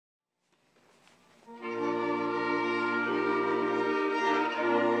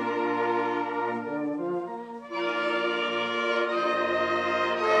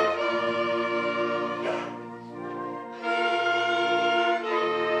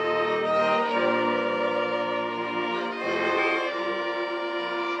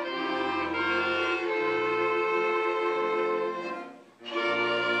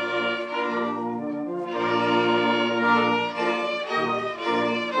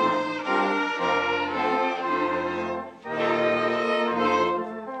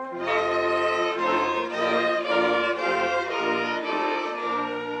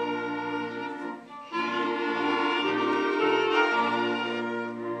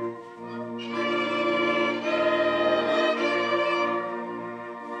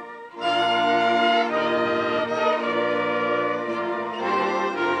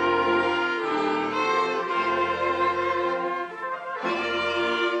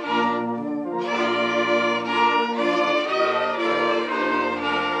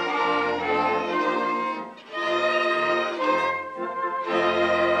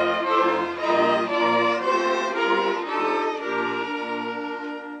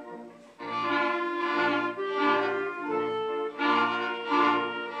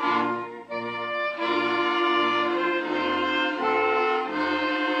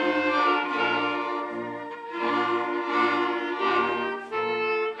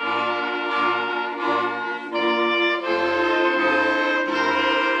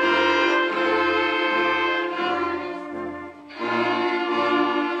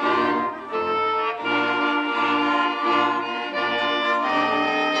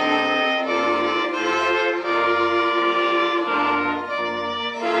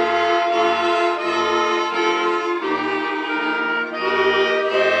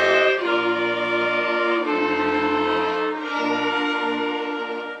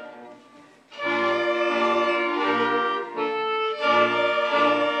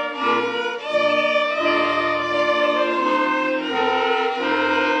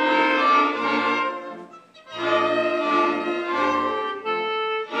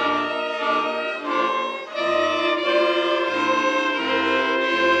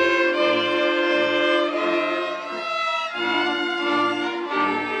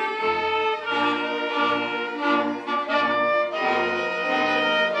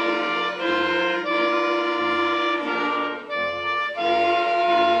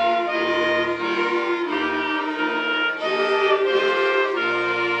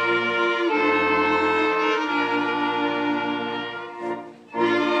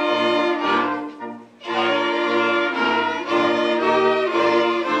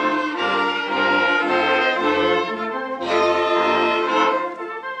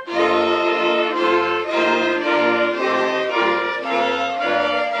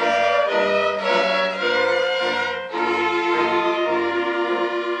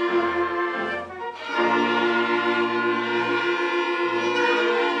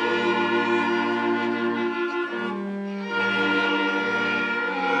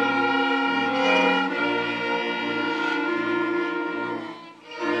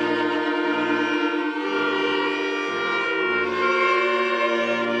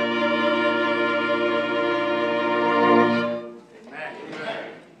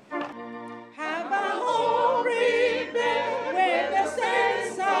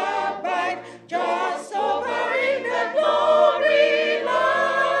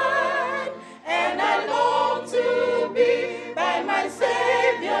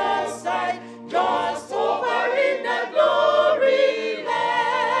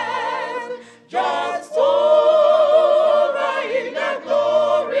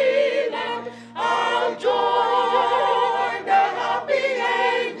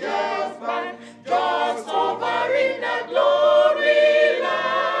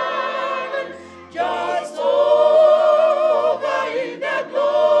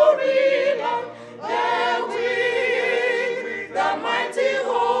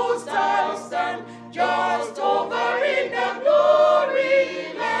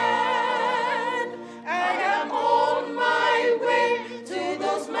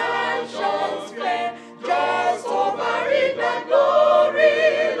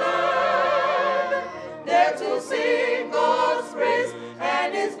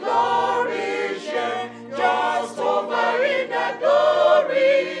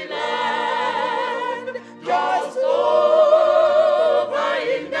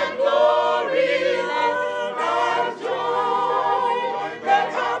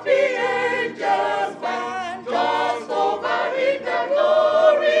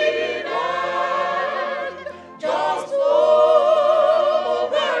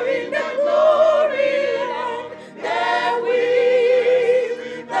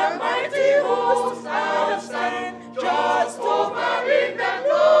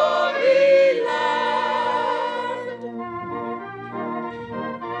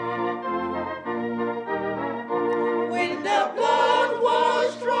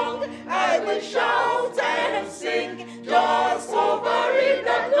shout and sing, just over in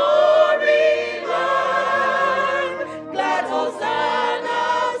the glory land. Glad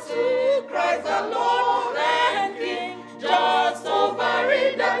hosannas to Christ the Lord and King, just over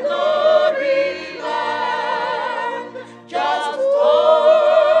in the glory land. Just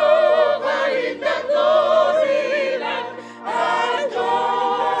over in the glory land. And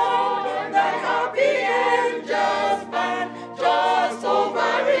join that happy angels band, just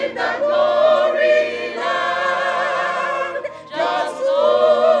over in the glory land. Just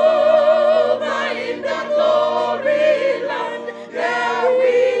over in the glory land. There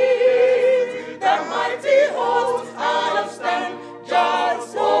with the mighty host I'll stand,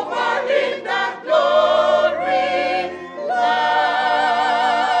 just over in the glory land.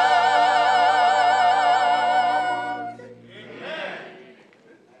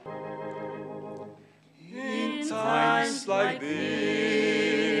 In times like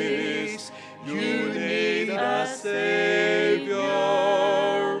this, you need a Savior.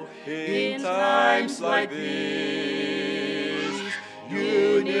 In times like this,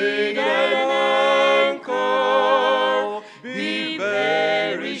 you need an anchor. Be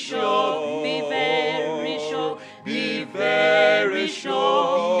very sure, be very sure, be very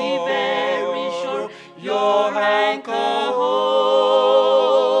sure, be very sure. Your anchor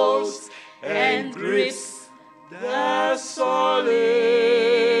holds and grips the solid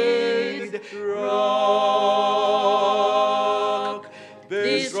rock.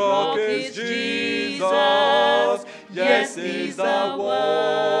 This rock is Jesus, yes, He's the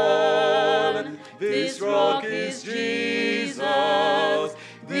one. This rock is Jesus,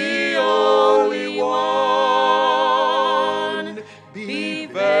 the only one. Be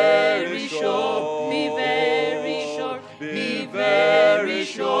very sure, be very sure, be very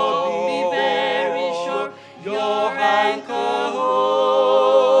sure, be very sure. Your anchor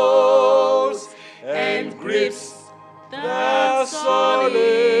holds and grips the solid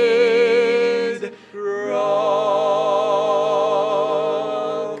rock.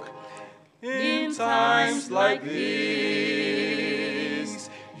 In times like these,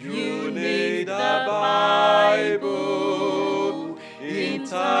 you need the Bible. In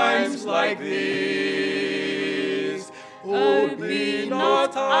times like these, oh, be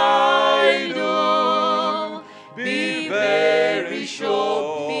not idle. Be very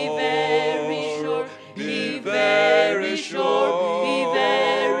sure, be very sure, be very sure, be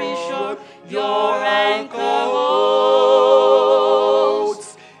very sure. Your anchor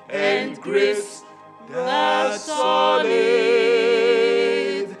holds and grips the solid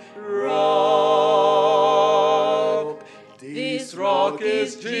rock. This rock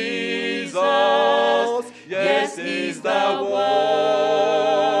is Jesus, yes, He's the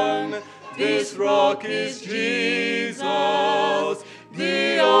one. This rock is Jesus,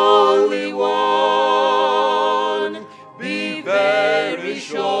 the only one. Be very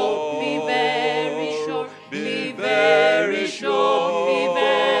sure, be very sure, be very sure, be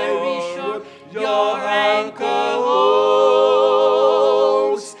very sure. Your anchor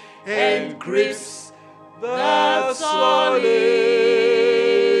holds and grips the solid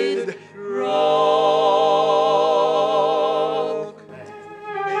rock.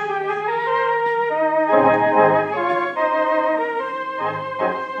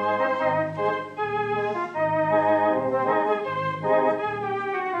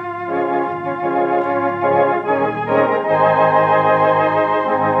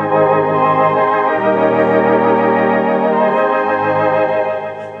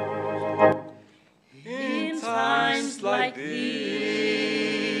 In times like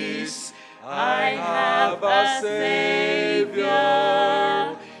these, I have a Savior.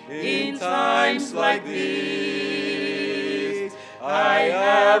 In times like these, I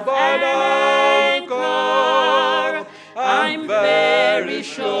have an anchor. I'm very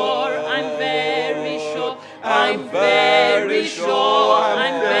sure, I'm very sure, I'm very sure,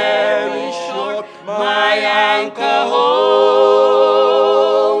 I'm very sure. My anchor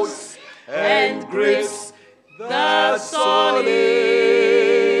holds and grips the solid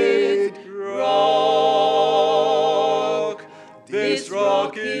rock. This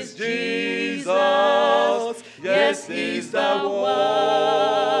rock is Jesus, yes, He's the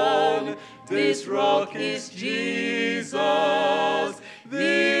one. This rock is Jesus,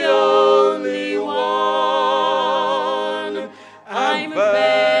 the only one. I'm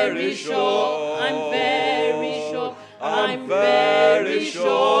very sure, I'm very sure, I'm very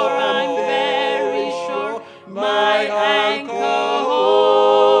sure, I'm very sure. My anchor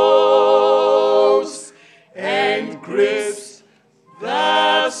holds and grips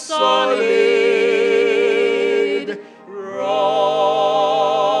the solid rock.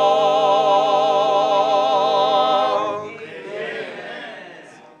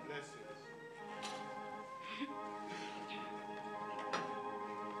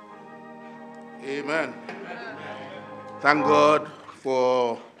 Amen. Thank God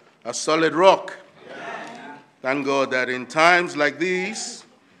for a solid rock. Thank God that in times like these,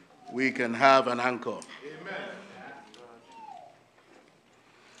 we can have an anchor.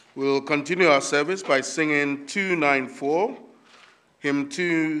 We'll continue our service by singing 294, hymn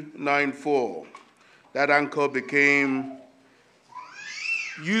 294. That anchor became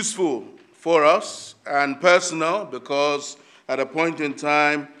useful for us and personal because at a point in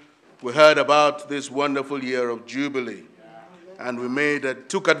time we heard about this wonderful year of Jubilee and we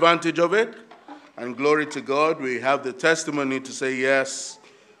took advantage of it, and glory to God, we have the testimony to say yes,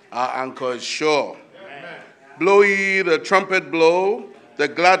 our anchor is sure. Amen. Blow ye the trumpet blow, the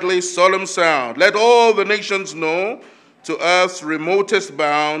gladly solemn sound. Let all the nations know, to earth's remotest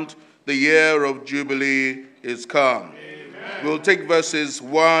bound, the year of Jubilee is come. Amen. We'll take verses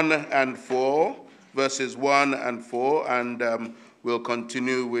 1 and 4, and we'll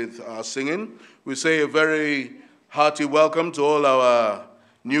continue with our singing. We say a very hearty welcome to all our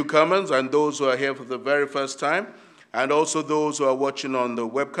newcomers and those who are here for the very first time, and also those who are watching on the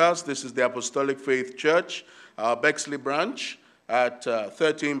webcast. This is the Apostolic Faith Church, our Bexley branch at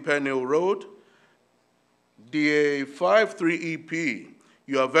 13 Pennhill Road, DA 53EP.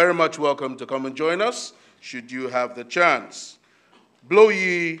 You are very much welcome to come and join us, should you have the chance. Blow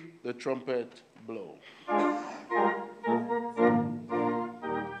ye the trumpet blow.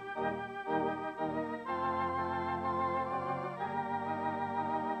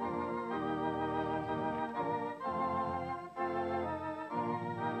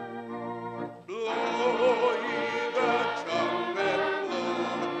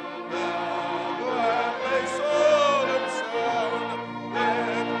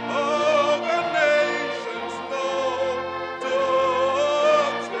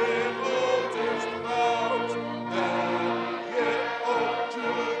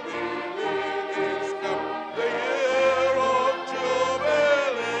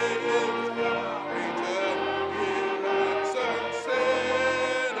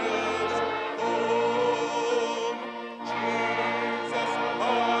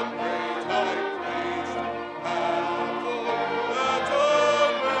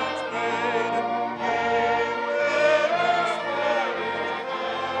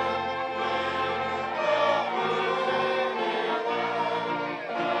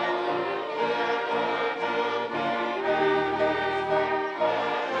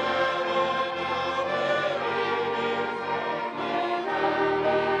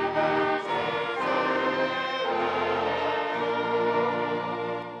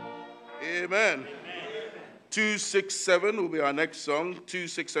 Amen. 267 will be our next song,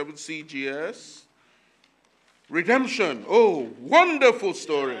 267 CGS. Redemption. Oh, wonderful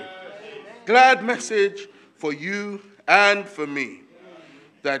story. Glad message for you and for me,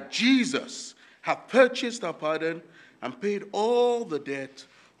 that Jesus hath purchased our pardon and paid all the debt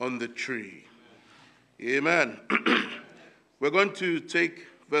on the tree. Amen. We're going to take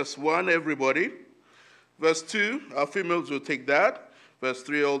verse 1, everybody. Verse 2, our females will take that. Verse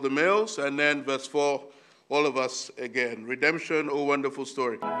 3, all the males. And then verse 4, all of us again. Redemption, oh wonderful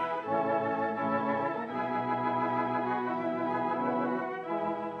story.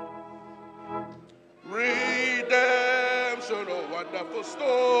 Redemption, oh wonderful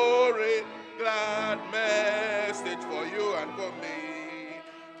story. Glad message for you and for me,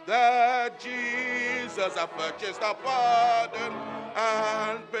 that Jesus has purchased our pardon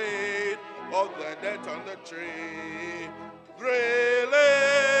and paid all the debt on the tree.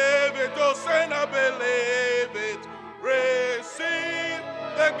 Believe it, oh sinner, believe it. Receive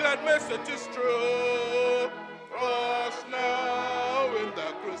the glad message is true. Trust now in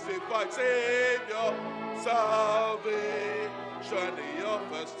the crucified Savior. Salvation he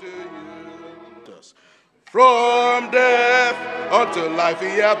offers to you. From death unto life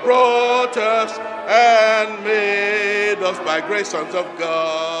he hath brought us, and made us by grace sons of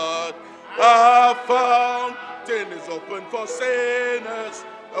God. Our fountain is open for sinners.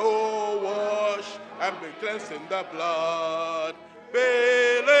 Oh, wash and be cleansed in the blood.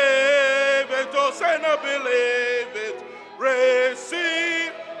 Believe it, oh sinner, believe it.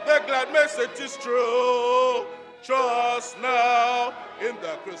 Receive the glad message is true. Trust now in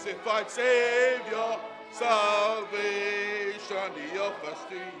the crucified Savior. Salvation he offers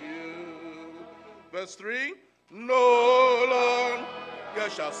to you. Verse 3, no longer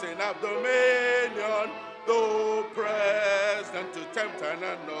shall sin have dominion, though present to tempt and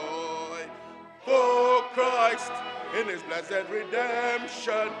annoy. For Christ in his blessed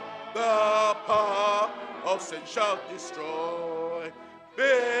redemption, the power of sin shall destroy.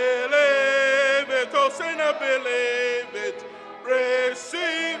 Believe it, oh sinner, believe it.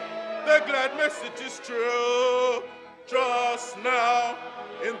 Receive The glad message is true. Trust now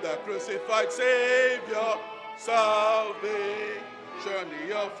in the crucified Savior. Salvation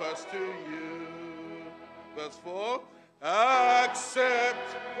he offers to you. Verse 4.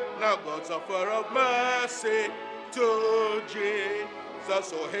 Accept now God's offer of mercy to Jesus,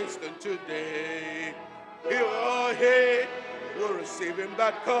 so hasten today. He will receive him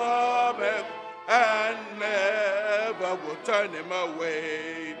that cometh, and never will turn him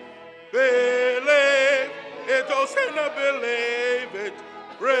away. Believe it, oh sinner, believe it.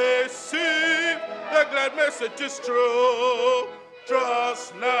 Receive the glad message is true.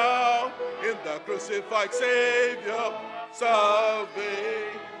 Trust now in the crucified Savior. Salvation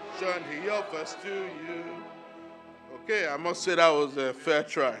he offers to you. Okay, I must say that was a fair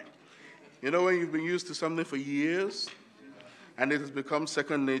try. You know when you've been used to something for years and it has become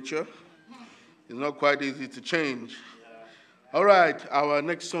second nature, it's not quite easy to change. All right, our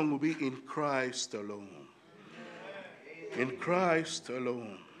next song will be In Christ Alone. In Christ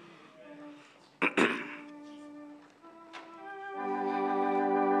Alone.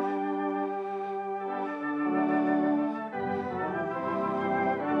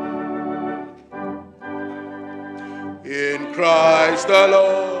 In Christ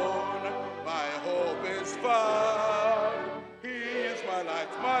alone, my hope is found. He is my light,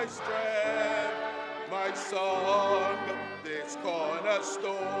 my strength, my song, this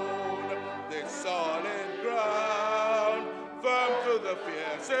cornerstone, this solid ground, firm through the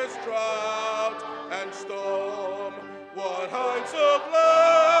fiercest drought and storm. What heights of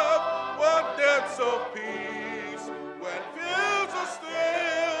love, what depths of peace, when fears are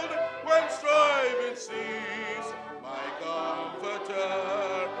stilled, when striving cease. My comforter,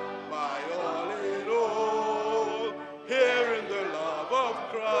 my all in all, here in the love of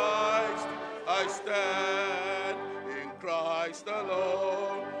Christ I stand. In Christ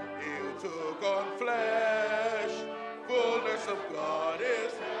alone, he took on flesh, fullness of God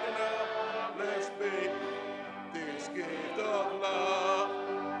is enough. Let's be this gift of love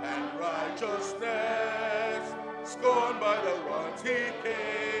and righteousness, scorned by the ones he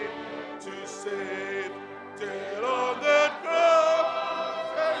came to save. Till on that cross,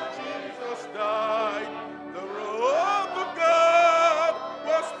 as Jesus died, the wrath of God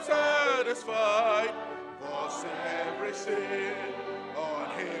was satisfied. For every sin on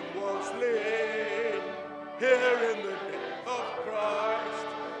him was laid. Here in the death of Christ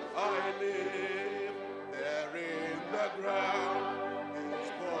I live. There in the ground his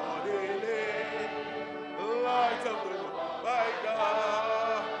body lay. Light of the world by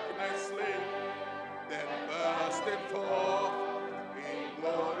darkness slain. Then bursted forth in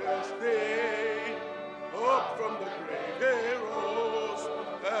glorious day, up from the grave he rose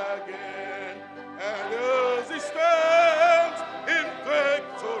again, and as he stands in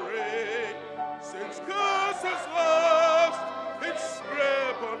victory, since curse has lost its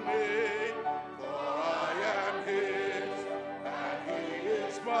grip on me, for I am his and he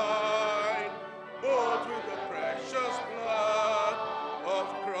is mine, bought with the precious blood of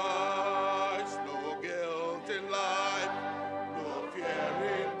Christ. No guilt in life, no fear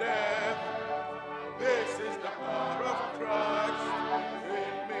in death. This is the power of Christ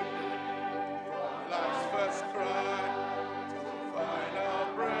in me. From life's first cry to final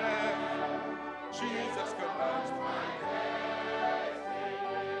breath, Jesus commands my destiny.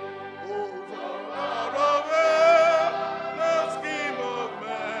 Over out of hell, no scheme of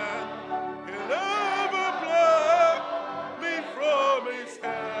man can ever pluck me from his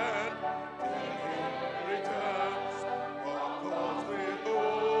hand. Returns or calls me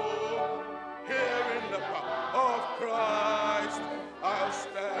home. Here in the power of Christ I'll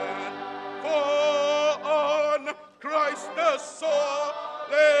stand. For on Christ the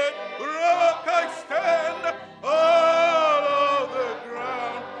solid rock I stand. All of the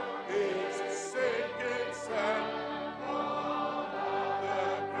ground is sinking sand. All of the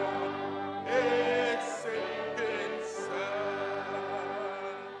ground is sinking sand.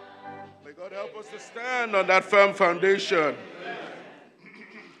 May God help us to stand on that firm foundation.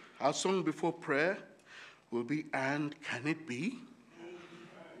 Our song before prayer will be, And Can It Be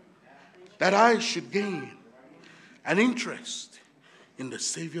that I should gain an interest in the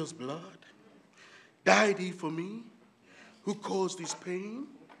Savior's blood? Died he for me, who caused his pain?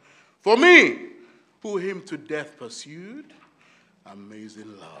 For me, who him to death pursued?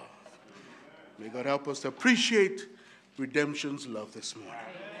 Amazing love. May God help us to appreciate redemption's love this morning.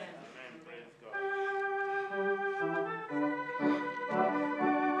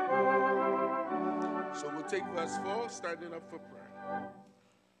 So we'll take verse 4, standing up for prayer.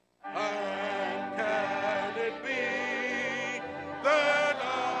 And can it be that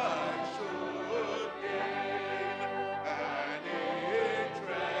I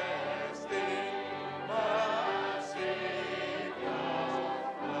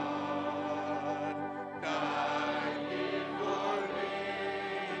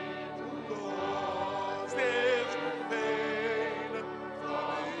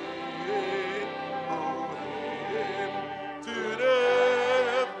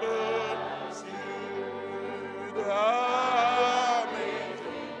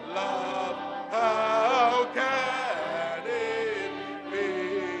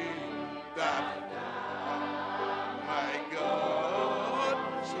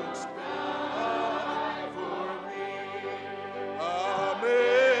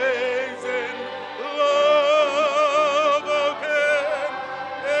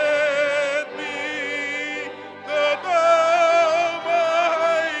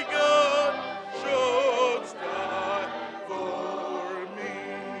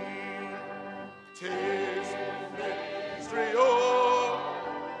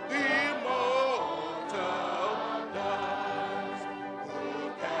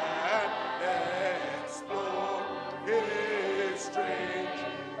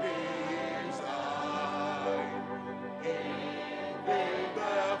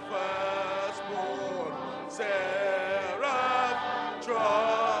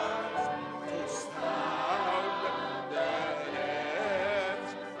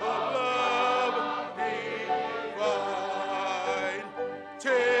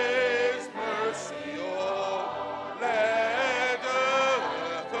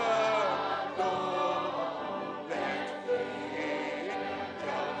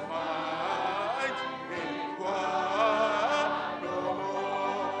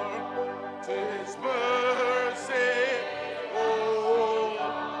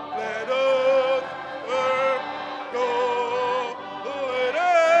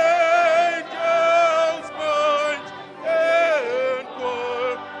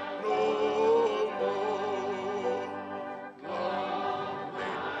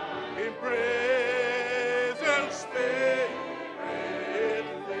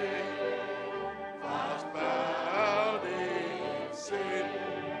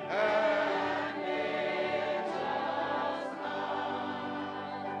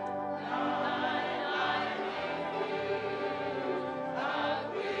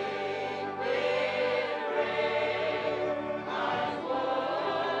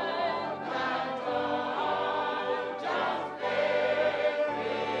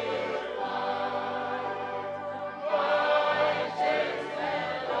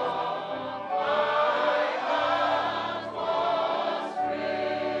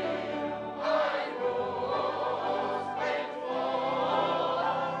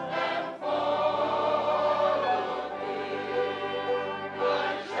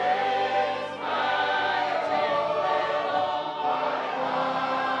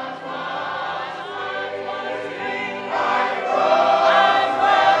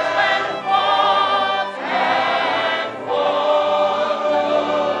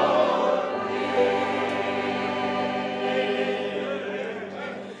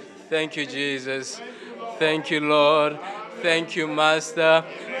Thank you, Jesus. Thank you, Lord. Thank you, Master.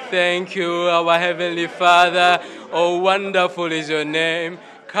 Thank you, our Heavenly Father. Oh, wonderful is your name.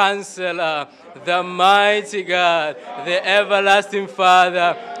 Counselor, the mighty God, the everlasting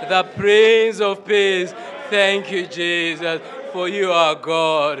Father, the Prince of Peace. Thank you, Jesus, for you are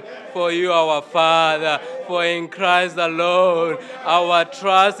God, for you are our Father, for in Christ alone our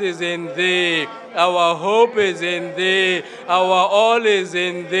trust is in Thee, our hope is in Thee, our all is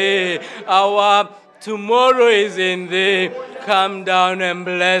in Thee, our tomorrow is in Thee. Come down and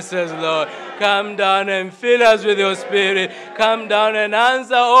bless us, Lord. Come down and fill us with your Spirit. Come down and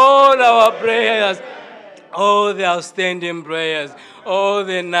answer all our prayers, all the outstanding prayers, all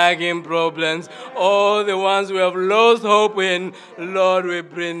the nagging problems, all the ones we have lost hope in. Lord, we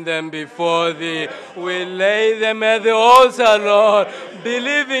bring them before Thee. We lay them at the altar, Lord,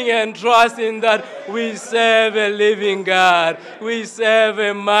 believing and trusting that we serve a living God. We serve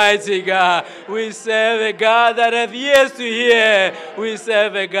a mighty God. We serve a God that hath ears to hear. We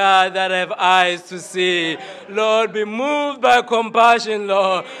serve a God that hath eyes to see. Lord, be moved by compassion,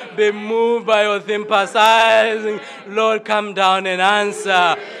 Lord. Be moved by your sympathizing. Lord, come down and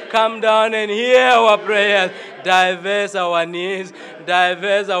answer. Come down and hear our prayers. Diverse our needs,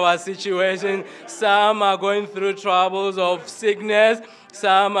 diverse our situation. Some are going through troubles of sickness.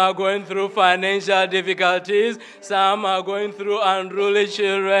 Some are going through financial difficulties. Some are going through unruly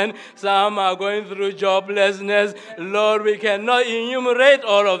children. Some are going through joblessness. Lord, we cannot enumerate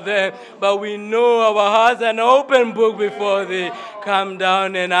all of them, but we know our hearts are an open book before Thee. Come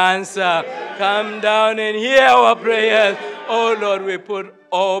down and answer. Come down and hear our prayers. Oh Lord, we put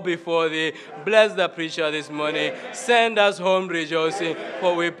all before Thee. Bless the preacher this morning. Send us home rejoicing,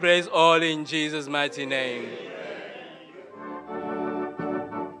 for we praise all in Jesus' mighty name.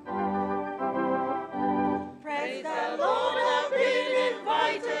 Praise the Lord, I've been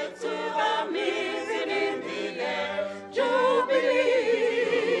invited to the meeting in the air. Jubilee,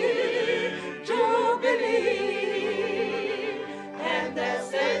 Jubilee. And the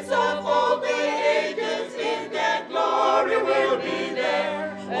saints of all the ages in their glory will be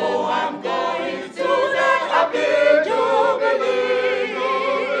there. Oh, I'm going to that happy Jubilee.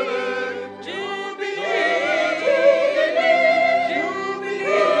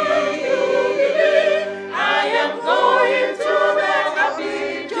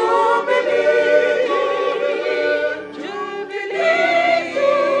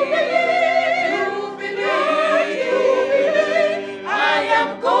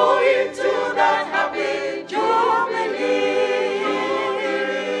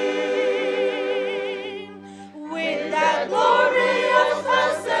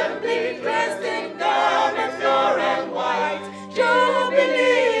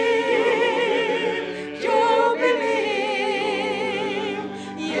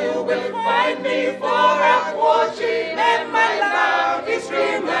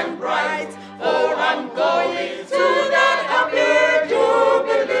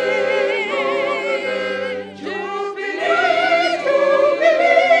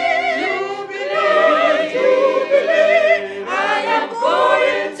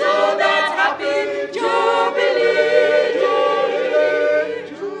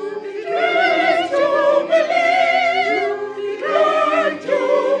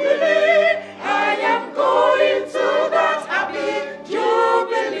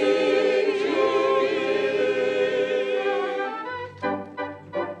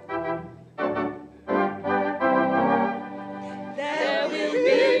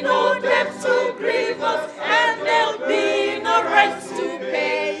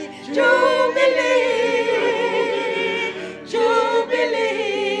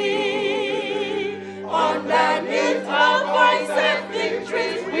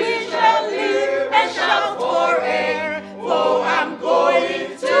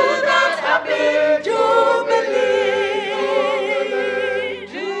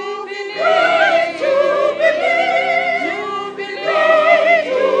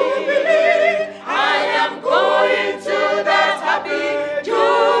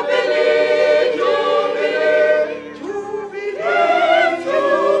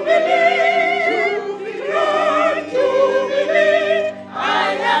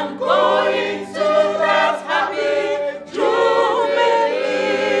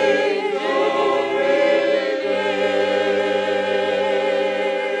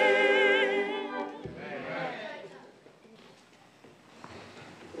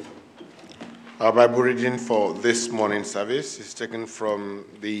 Our Bible reading for this morning service is taken from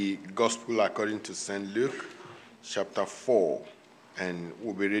the Gospel according to St. Luke, chapter 4, and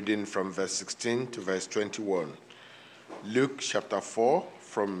we'll be reading from verse 16 to verse 21. Luke chapter 4,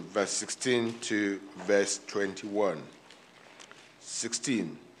 from verse 16 to verse 21.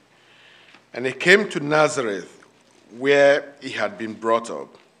 16. And he came to Nazareth, where he had been brought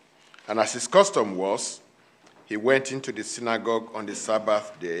up. And as his custom was, he went into the synagogue on the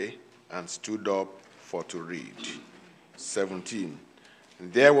Sabbath day and stood up for to read. 17.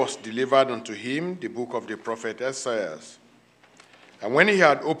 And there was delivered unto him the book of the prophet Isaiah. And when he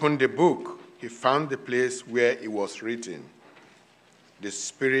had opened the book, he found the place where it was written, The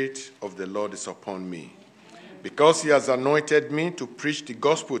Spirit of the Lord is upon me, because he has anointed me to preach the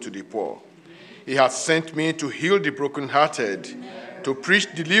gospel to the poor. He has sent me to heal the brokenhearted, to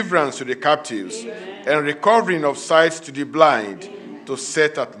preach deliverance to the captives, and recovering of sight to the blind, to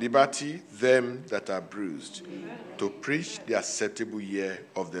set at liberty them that are bruised, to preach the acceptable year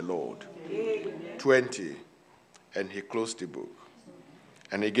of the Lord. 20. And he closed the book.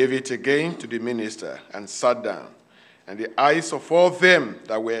 And he gave it again to the minister and sat down. And the eyes of all them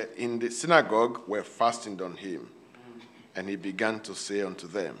that were in the synagogue were fastened on him. And he began to say unto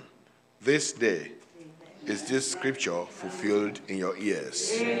them, This day is this scripture fulfilled in your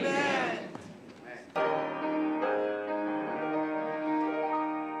ears. Amen.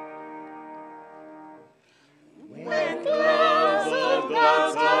 When clouds of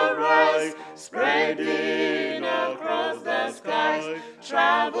God arise, spreading across the skies,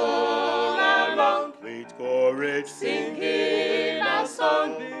 travel along with courage, singing a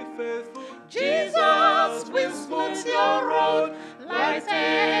song. Be faithful. Jesus will smooth your road,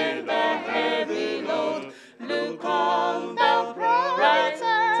 lighten the heavy load. Look on the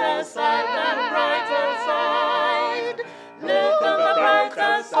brighter side, the brighter side. Look on the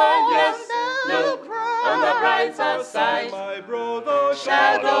brighter side, yes. Look on the brighter side. My brother,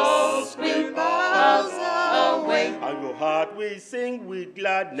 shadows will pass away, and your heart will sing with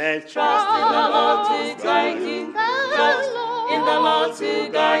gladness. Trust in the Lord to guide you. Trust in the Lord to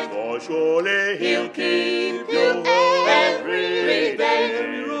guide. For surely He'll keep you every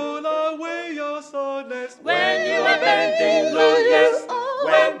day. Roll away your sadness when you are bending low, yes.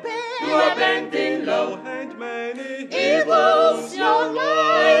 When you are bending low, and many evils your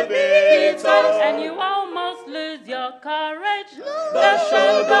life beats, and you almost lose your courage. The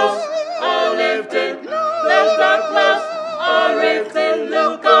shadows are lifted, the dark clouds are lifted.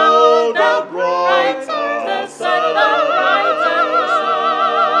 Look on the brighter side, the brighter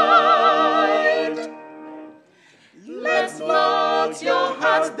side. Let not your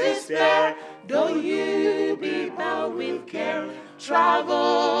heart despair, don't you be bound with care.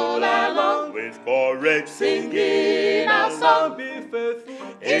 Travel along with courage, singing a song. Be faithful.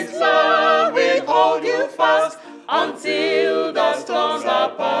 His love will hold you fast until the storms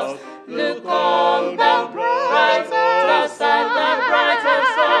are past. Look on the brighter side, the brighter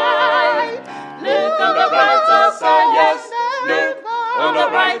side. Look on the brighter side, yes. Look on the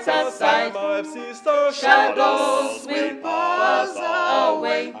brighter side. My sister, shadows will pass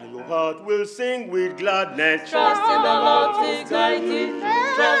away, and your heart will sing with gladness. Trust in the Lord to guide you.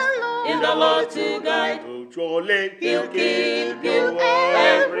 Trust in the Lord to guide. Surely He'll keep you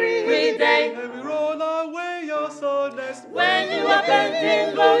every day. And we roll away your sadness when you are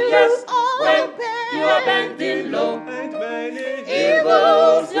bending low, yes. When you are bending low, and many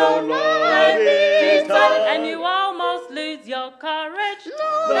evils your life beats, and you almost lose your courage.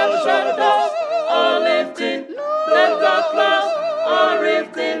 The shadows are lifting, the dark clouds are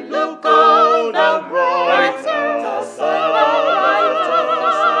lifting. Look on the brighter side, the brighter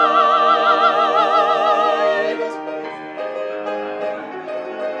side.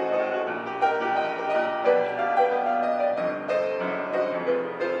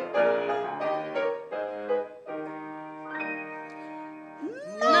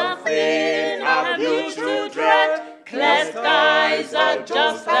 Nothing have you to dread, clear skies are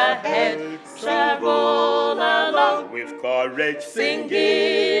just ahead. Travel along with courage,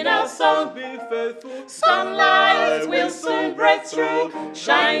 singing a song. Be faithful. Sunlight will soon break through,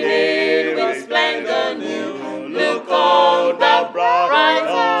 shining with splendor new. Look on the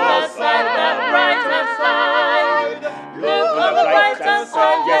brighter side, the brighter side. Look on the brighter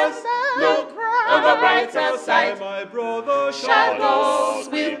side, yes. Look on the brighter side. My brother, shadows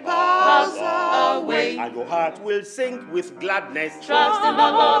will pass away, and your heart will sing with gladness. Trust in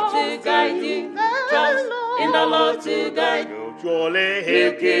the Lord to guide you. Trust in the Lord to guide you. Surely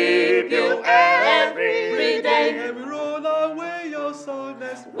He'll keep you every day. And we roll away your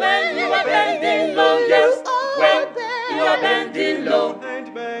sadness when you are bending low, yes. When you are bending low,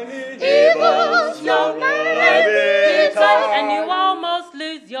 and many evils your life beats, and you almost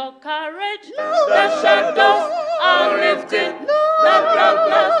lose your courage. The shadows are lifted, the dark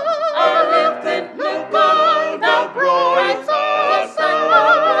clouds are lifted. Look on the brighter side.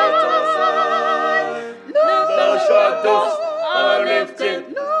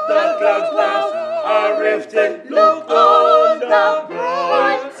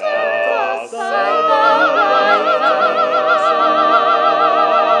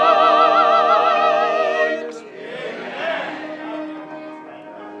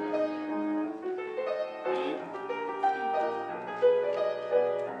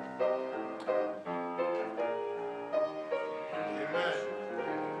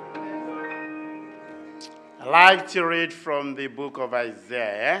 like to read from the book of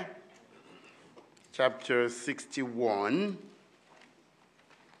Isaiah, chapter 61,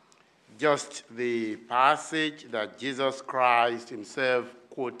 just the passage that Jesus Christ himself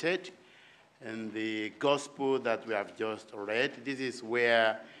quoted in the gospel that we have just read. This is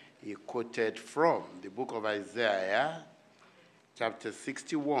where he quoted from, the book of Isaiah, chapter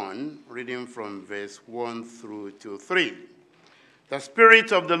 61, reading from verse 1 through to 3. The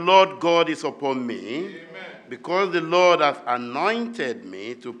Spirit of the Lord God is upon me, Amen. Because the Lord hath anointed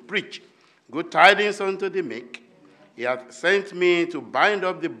me to preach good tidings unto the meek. He hath sent me to bind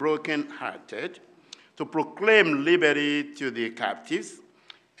up the brokenhearted, to proclaim liberty to the captives,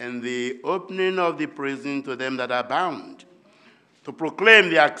 and the opening of the prison to them that are bound, to proclaim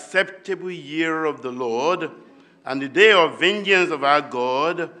the acceptable year of the Lord, and the day of vengeance of our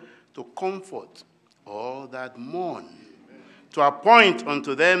God, to comfort all that mourn, to appoint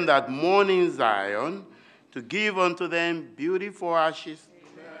unto them that mourn in Zion, to give unto them beauty for ashes,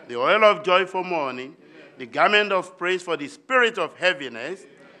 the oil of joy for mourning, the garment of praise for the spirit of heaviness,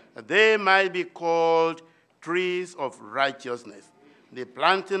 that they might be called trees of righteousness, the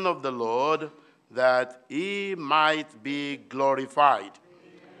planting of the Lord, that he might be glorified.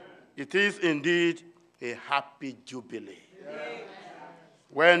 It is indeed a happy jubilee.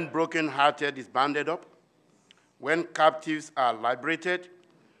 When brokenhearted is banded up, when captives are liberated,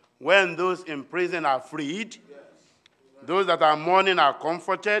 when those in prison are freed, those that are mourning are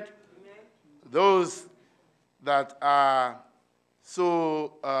comforted, those that are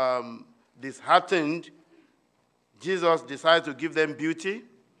so disheartened, Jesus decides to give them beauty.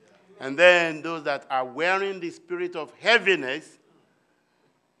 And then those that are wearing the spirit of heaviness,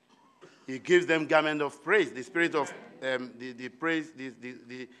 he gives them garment of praise, the spirit of the praise,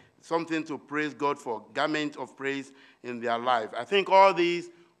 something to praise God for, garment of praise in their life. I think all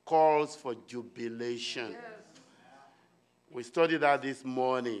these calls for jubilation. Yes. We studied that this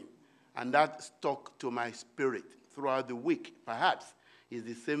morning, and that stuck to my spirit throughout the week. Perhaps it's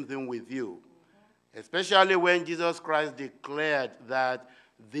the same thing with you, especially when Jesus Christ declared that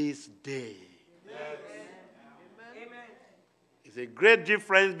this day. Yes. Amen. It's a great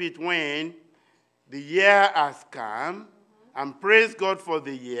difference between the year has come, and praise God for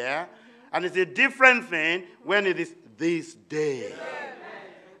the year, and it's a different thing when it is this day. Amen.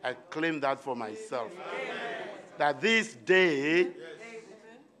 I claim that for myself. Amen. That this day,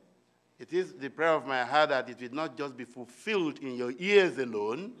 it is the prayer of my heart that it will not just be fulfilled in your ears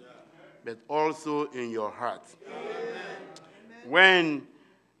alone, but also in your heart. Amen. When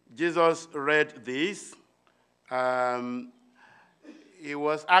Jesus read this, he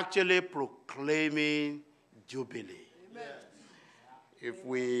was actually proclaiming Jubilee. Amen. If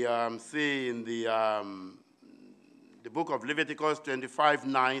we see in the book of Leviticus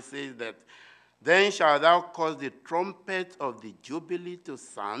 25:9 says that, then shalt thou cause the trumpet of the Jubilee to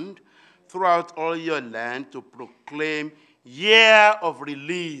sound throughout all your land, to proclaim year of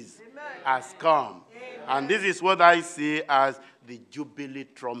release has come. Amen. And this is what I see as the Jubilee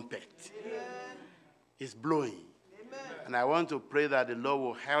trumpet. Amen. It's blowing. Amen. And I want to pray that the Lord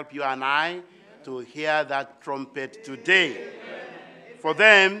will help you and I to hear that trumpet today. Amen. For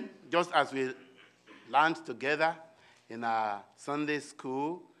them, just as we learned together in our Sunday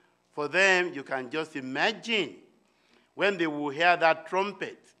school, for them, you can just imagine when they will hear that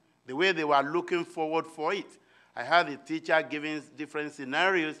trumpet, the way they were looking forward for it. I had a teacher giving different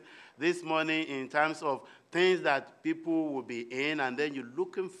scenarios this morning in terms of things that people will be in, and then you're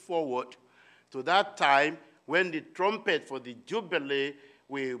looking forward to that time when the trumpet for the Jubilee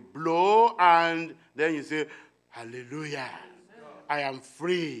will blow, and then you say, hallelujah, I am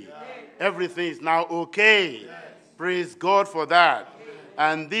free. Everything is now okay. Praise God for that.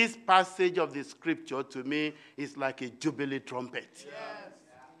 And this passage of the scripture to me is like a Jubilee trumpet. Yes.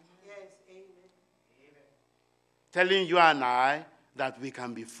 Yes. Amen. Telling you and I that we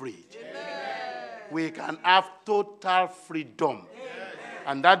can be freed. Amen. We can have total freedom. Amen.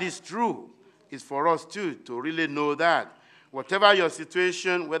 And that is true. It's for us too to really know that. Whatever your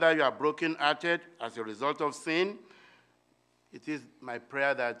situation, whether you are broken-hearted as a result of sin, it is my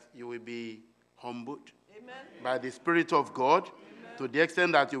prayer that you will be humbled. Amen. By the Spirit of God. To the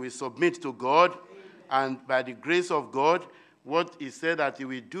extent that you will submit to God, and by the grace of God, what he said that he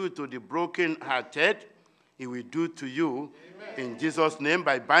will do to the broken-hearted, he will do to you. Amen. In Jesus' name,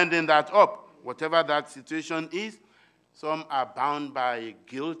 by binding that up, whatever that situation is. Some are bound by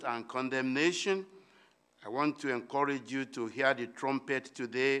guilt and condemnation. I want to encourage you to hear the trumpet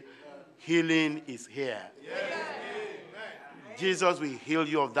today. Amen. Healing is here. Yes. Jesus will heal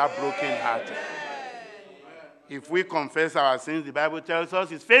you of that broken-hearted. If we confess our sins, the Bible tells us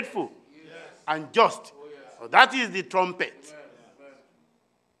he's faithful and just So that is the trumpet.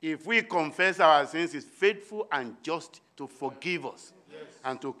 If we confess our sins, he's faithful and just to forgive us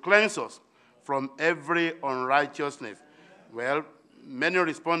and to cleanse us from every unrighteousness. Well, many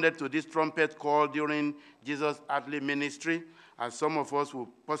responded to this trumpet call during Jesus' earthly ministry, and some of us will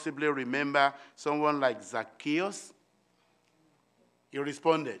possibly remember someone like Zacchaeus. He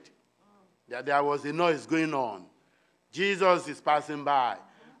responded. There was a noise going on. Jesus is passing by.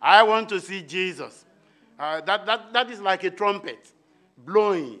 I want to see Jesus. That is like a trumpet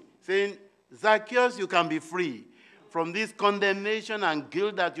blowing, saying, Zacchaeus, you can be free from this condemnation and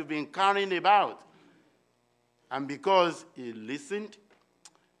guilt that you've been carrying about. And because he listened,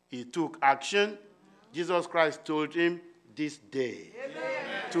 he took action, Jesus Christ told him, this day,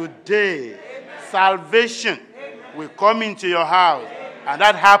 today, salvation will come into your house. And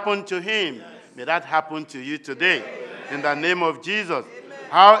that happened to him. May that happen to you today. In the name of Jesus.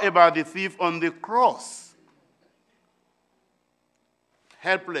 How about the thief on the cross?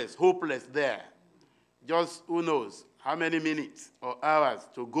 Helpless, hopeless there. Just who knows how many minutes or hours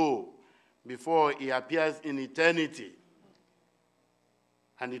to go before he appears in eternity.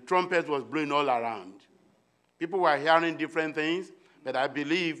 And the trumpet was blowing all around. People were hearing different things, but I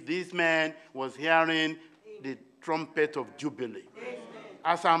believe this man was hearing the trumpet of Jubilee.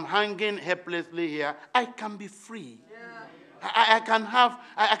 As I'm hanging helplessly here, I can be free. I can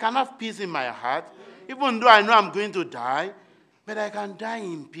have peace in my heart, even though I know I'm going to die, but I can die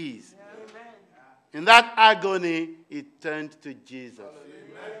in peace. In that agony, he turned to Jesus.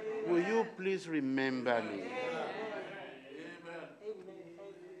 Will you please remember me?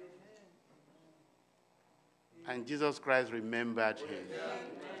 And Jesus Christ remembered him.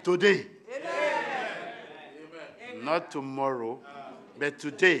 Today. Not tomorrow, but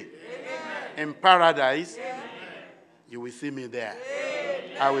today. In paradise, you will see me there.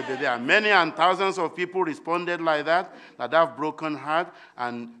 I will be there. Many and thousands of people responded like that have broken heart,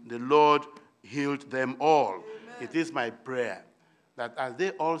 and the Lord healed them all. It is my prayer that as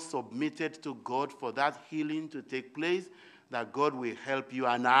they all submitted to God for that healing to take place, that God will help you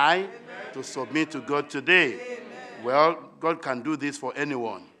and I to submit to God today. Well, God can do this for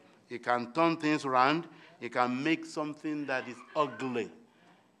anyone. He can turn things around. He can make something that is ugly.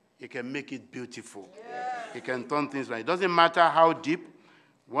 He can make it beautiful. He can turn things around. It doesn't matter how deep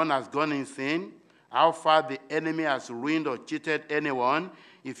one has gone in sin, how far the enemy has ruined or cheated anyone.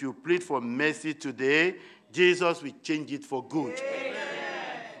 If you plead for mercy today, Jesus will change it for good. Amen.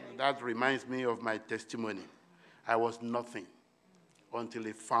 That reminds me of my testimony. I was nothing until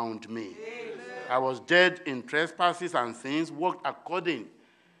he found me. Amen. I was dead in trespasses and sins, walked according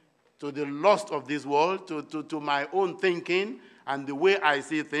to the lust of this world, to my own thinking and the way I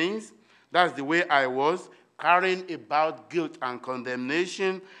see things. That's the way I was, carrying about guilt and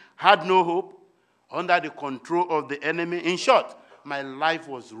condemnation, had no hope, under the control of the enemy. In short, my life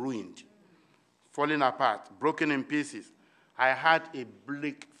was ruined, falling apart, broken in pieces. I had a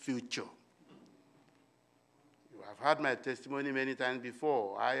bleak future. You have heard my testimony many times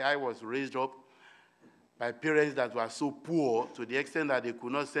before. I was raised up by parents that were so poor to the extent that they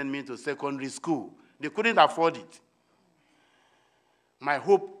could not send me to secondary school. They couldn't afford it. My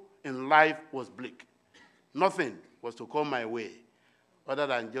hope in life was bleak. Nothing was to come my way other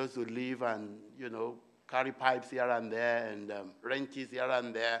than just to live and, carry pipes here and there and wrenches here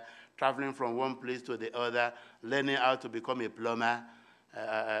and there, traveling from one place to the other, learning how to become a plumber,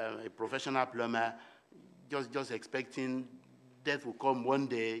 a professional plumber, just expecting death will come one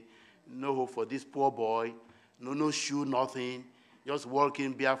day. No hope for this poor boy, no shoe, nothing, just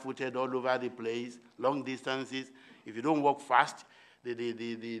walking barefooted all over the place, long distances. If you don't walk fast,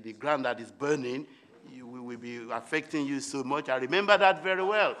 the ground that is burning will be affecting you so much. I remember that very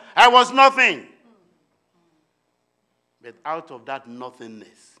well. I was nothing. But out of that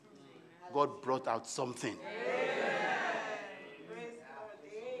nothingness, God brought out something.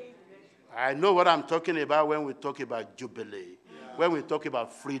 I know what I'm talking about when we talk about Jubilee, when we talk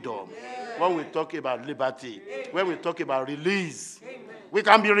about freedom, when we talk about liberty, when we talk about release. We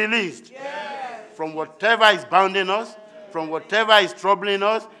can be released from whatever is bounding us, from whatever is troubling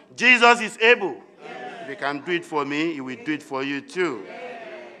us. Jesus is able. If he can do it for me, he will do it for you too.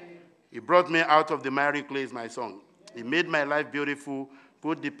 He brought me out of the miry clay, is my song. He made my life beautiful,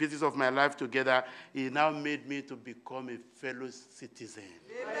 put the pieces of my life together. He now made me to become a fellow citizen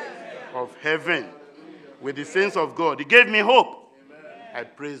of heaven with the saints of God. He gave me hope. I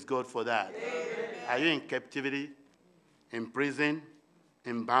praise God for that. Are you in captivity, in prison,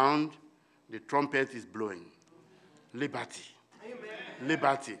 in bound? The trumpet is blowing. Liberty.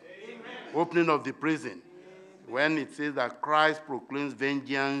 Liberty. Opening of the prison. When it says that Christ proclaims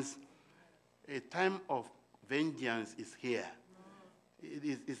vengeance, a time of vengeance is here.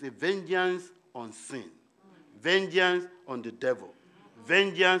 It's a vengeance on sin, vengeance on the devil,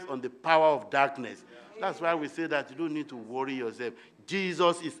 vengeance on the power of darkness. That's why we say that you don't need to worry yourself.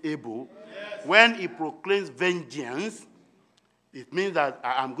 Jesus is able. Yes. When he proclaims vengeance, it means that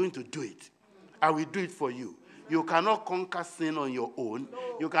I'm going to do it. I will do it for you. You cannot conquer sin on your own.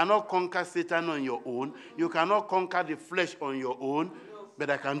 You cannot conquer Satan on your own. You cannot conquer the flesh on your own, but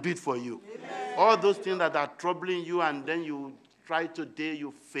I can do it for you. Amen. All those things that are troubling you, and then you try today,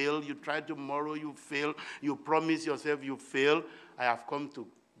 you fail. You try tomorrow, you fail. You promise yourself, you fail. I have come to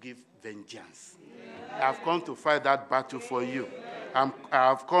give vengeance. Amen. I have come to fight that battle for you. I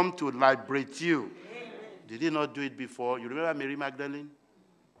have come to liberate you. Amen. Did he not do it before? You remember Mary Magdalene?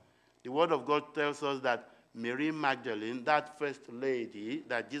 The word of God tells us that Mary Magdalene, that first lady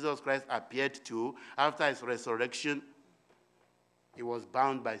that Jesus Christ appeared to after his resurrection, he was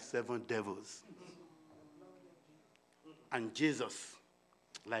bound by 7 devils. And Jesus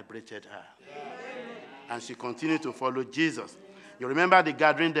liberated her. Amen. And she continued to follow Jesus. You remember the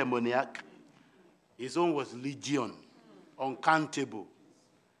gathering demoniac? His own was legion, uncountable.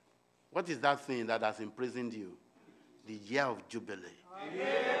 What is that thing that has imprisoned you? The year of Jubilee. Amen.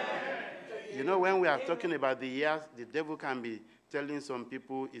 You know, when we are talking about the years, the devil can be telling some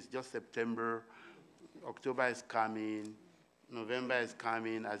people it's just September, October is coming, November is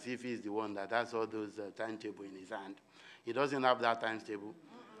coming, as if he's the one that has all those timetable in his hand. He doesn't have that timetable.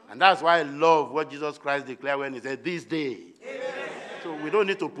 And that's why I love what Jesus Christ declared when he said, this day. Amen. So we don't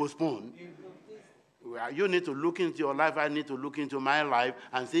need to postpone. You need to look into your life. I need to look into my life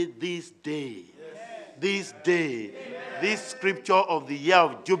and say, this day. This day, amen. This scripture of the year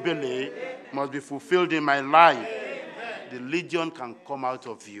of Jubilee, amen, must be fulfilled in my life. Amen. The legion can come out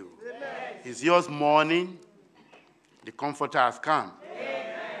of you. Amen. Is yours mourning? The Comforter has come.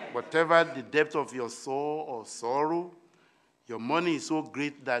 Amen. Whatever the depth of your soul or sorrow, your mourning is so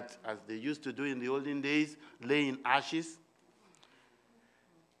great that, as they used to do in the olden days, lay in ashes,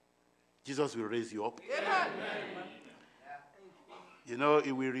 Jesus will raise you up. Amen. You know,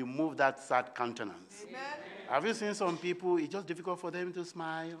 it will remove that sad countenance. Amen. Have you seen some people, it's just difficult for them to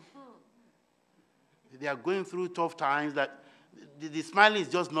smile? They are going through tough times that the smile is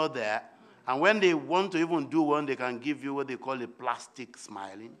just not there. And when they want to even do one, they can give you what they call a plastic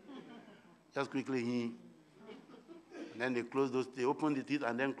smiling. Just quickly, and then they close those, they open the teeth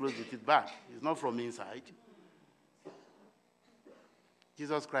and then close the teeth back. It's not from inside.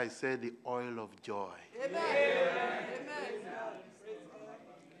 Jesus Christ said the oil of joy. Amen. Amen.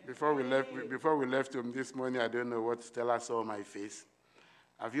 Before we left him this morning, I don't know what Stella saw on my face.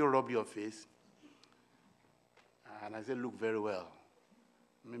 Have you rubbed your face? And I said, look very well.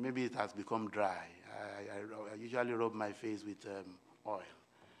 Maybe it has become dry. I usually rub my face with oil.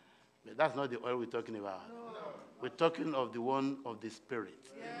 But that's not the oil we're talking about. No. We're talking of the one of the Spirit.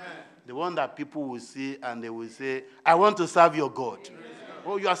 Amen. The one that people will see and they will say, I want to serve your God. Amen.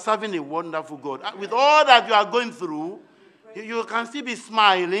 Oh, you are serving a wonderful God. With all that you are going through, you can still be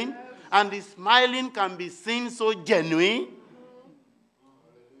smiling, and the smiling can be seen so genuine.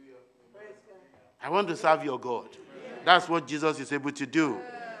 I want to serve your God. That's what Jesus is able to do.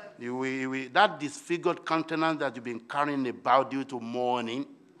 That disfigured countenance that you've been carrying about you to mourning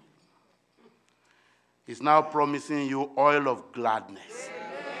is now promising you oil of gladness.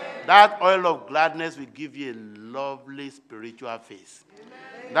 That oil of gladness will give you a lovely spiritual face.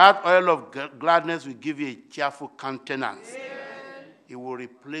 That oil of gladness will give you a cheerful countenance. Amen. It will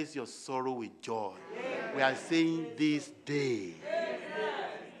replace your sorrow with joy. Amen. We are saying this day. Amen.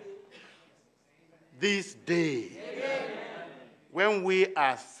 This day. Amen. When we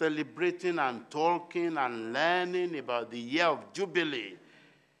are celebrating and talking and learning about the year of Jubilee,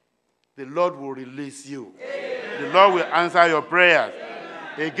 the Lord will release you. Amen. The Lord will answer your prayers.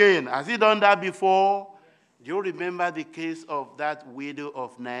 Amen. Again, has he done that before? Do you remember the case of that widow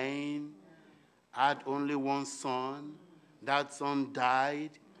of Nain? Had only one son. That son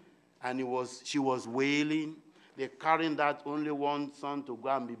died, and she was wailing. They carried that only one son to go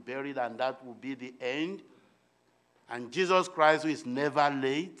and be buried, and that would be the end. And Jesus Christ, who is never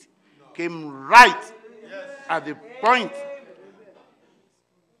late, came right at the point.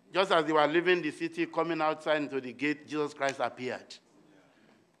 Just as they were leaving the city, coming outside into the gate, Jesus Christ appeared.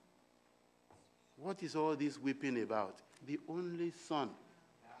 What is all this weeping about? The only son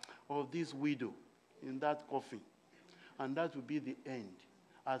of this widow in that coffin. And that will be the end.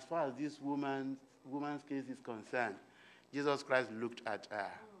 As far as this woman's case is concerned, Jesus Christ looked at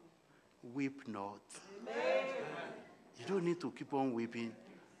her. Weep not. Amen. You don't need to keep on weeping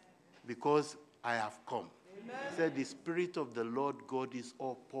because I have come. Amen. He said, the Spirit of the Lord God is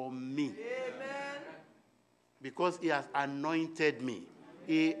upon me. Amen. because he has anointed me.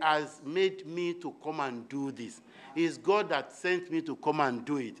 He has made me to come and do this. It is God that sent me to come and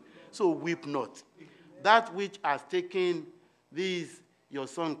do it. So weep not. That which has taken this, your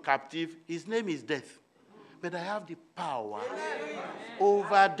son, captive, his name is death. But I have the power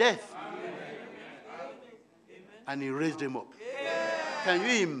over death. And he raised him up. Can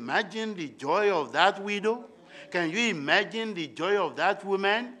you imagine the joy of that widow? Can you imagine the joy of that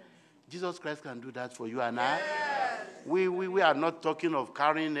woman? Jesus Christ can do that for you and I. We are not talking of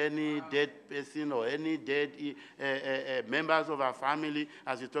carrying any dead person or any dead members of our family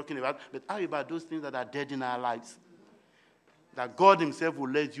as we're talking about, but how about those things that are dead in our lives? That God himself will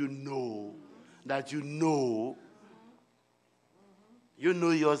let you know that you know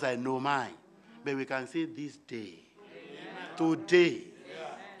yours, I know mine. But we can say this day, today,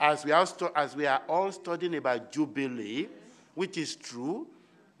 as we are all studying about Jubilee, which is true,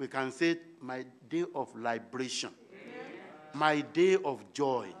 we can say my day of liberation, my day of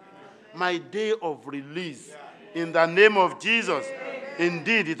joy, my day of release. In the name of Jesus,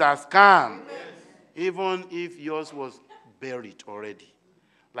 indeed it has come. Even if yours was buried already,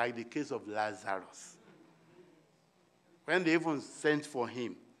 like the case of Lazarus. When they even sent for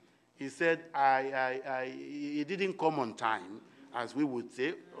him, he said, he didn't come on time, as we would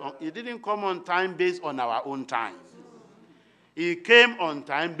say. He didn't come on time based on our own time. He came on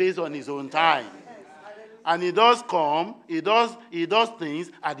time based on his own time. And he does come, he does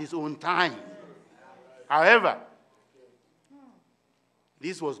things at his own time. However,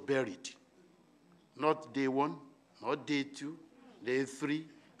 this was buried. Not day 1, not day 2, day 3,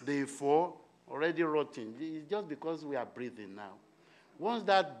 day 4, already rotten. It's just because we are breathing now. Once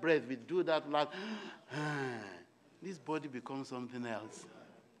that breath, we do that last, this body becomes something else.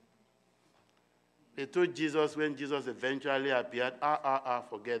 They told Jesus when Jesus eventually appeared,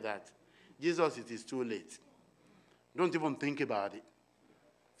 forget that. Jesus, it is too late. Don't even think about it.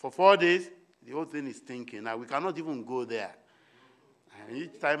 For 4 days, the whole thing is thinking. Now, we cannot even go there. And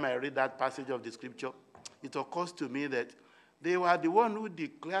each time I read that passage of the scripture, it occurs to me that they were the one who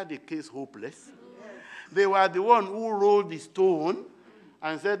declared the case hopeless. They were the one who rolled the stone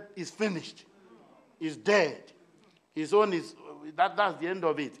and said, it's finished. It's dead. His own is, that's the end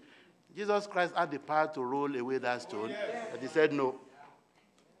of it. Jesus Christ had the power to roll away that stone. But he said, no.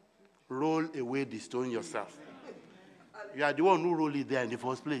 Roll away the stone yourself. You are the one who rolled it there in the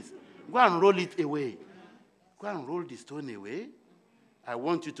first place. Go and roll it away. Go and roll the stone away. I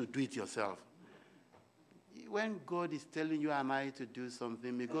want you to do it yourself. When God is telling you and I to do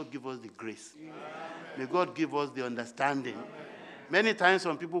something, may God give us the grace. May God give us the understanding. Many times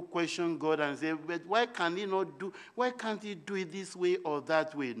some people question God and say, but why can't he do it this way or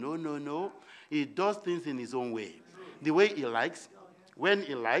that way? No. He does things in his own way. The way he likes, when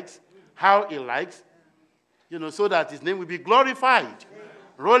he likes, how he likes, so that his name will be glorified.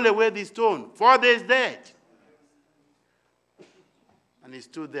 Roll away the stone. 4 days dead. And he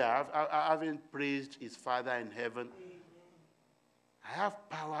stood there, having praised his Father in heaven. I have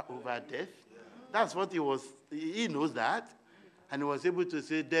power over death. That's what he knows that. And he was able to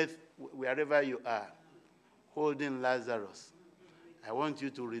say, death, wherever you are, holding Lazarus, I want you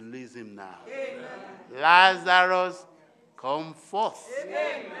to release him now. Amen. Lazarus, come forth.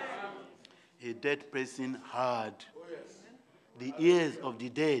 Amen. A dead person heard. The ears of the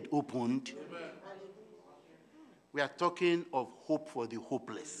dead opened. Amen. We are talking of hope for the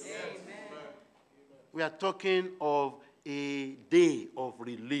hopeless. Amen. We are talking of a day of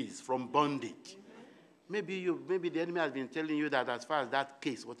release from bondage. Maybe the enemy has been telling you that as far as that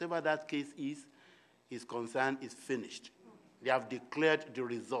case, whatever that case is concerned, is finished. They have declared the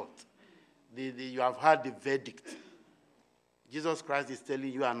result. You have heard the verdict. Jesus Christ is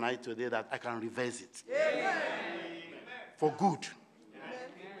telling you and I today that I can reverse it. Amen. For good. Amen.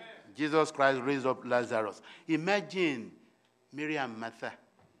 Jesus Christ raised up Lazarus. Imagine Mary and Martha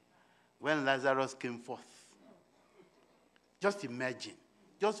when Lazarus came forth. Just imagine.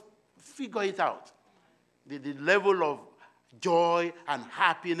 Just figure it out. The level of joy and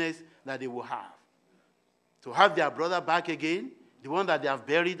happiness that they will have. To have their brother back again, the one that they have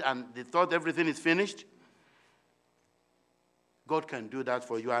buried and they thought everything is finished. God can do that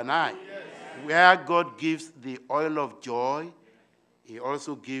for you and I. Yes. Where God gives the oil of joy, he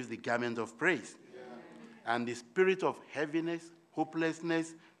also gives the garment of praise. Yeah. And the spirit of heaviness,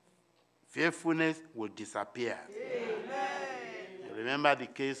 hopelessness, fearfulness will disappear. Amen. Remember the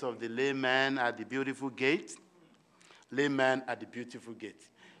case of the lame man at the beautiful gate? Lame man at the beautiful gate.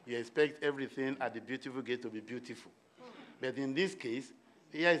 You expect everything at the beautiful gate to be beautiful. But in this case,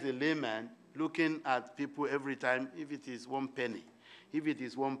 here is a lame man looking at people every time, if it is 1 penny. if it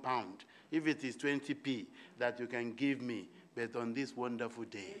is £1, if it is 20p that you can give me, but on this wonderful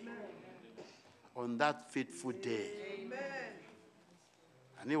day, amen, on that faithful day. Amen.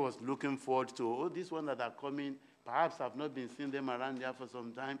 And he was looking forward to, these ones that are coming, perhaps I've not been seeing them around there for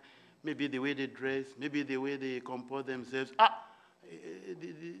some time. Maybe the way they dress, maybe the way they comport themselves.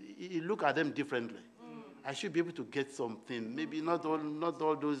 You look at them differently. I should be able to get something. Maybe not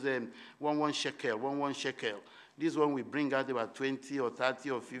all those one shekel. This one we bring out about 20 or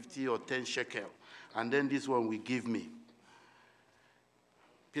 30 or 50 or 10 shekel. And then this one will give me.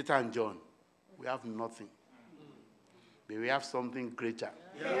 Peter and John, we have nothing. But we have something greater.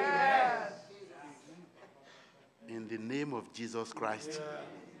 Yes. In the name of Jesus Christ. Yeah.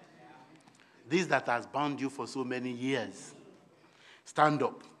 This that has bound you for so many years. Stand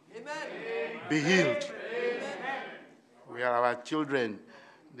up. Amen. Be healed. Amen. We are our children.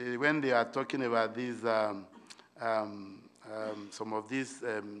 When they are talking about these, some of these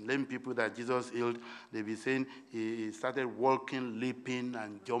lame people that Jesus healed, they be saying he started walking, leaping,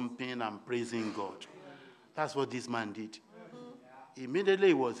 and jumping and praising God. That's what this man did. Immediately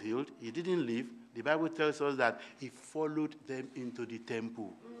he was healed. He didn't leave. The Bible tells us that he followed them into the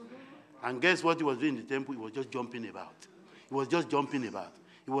temple. And guess what he was doing in the temple? He was just jumping about. He was just jumping about.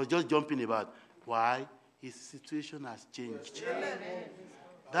 He was just jumping about. Why? His situation has changed. Amen.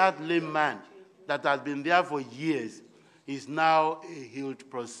 That lame man that has been there for years is now a healed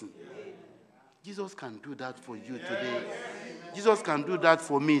person. Jesus can do that for you today. Jesus can do that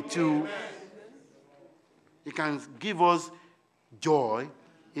for me too. He can give us joy.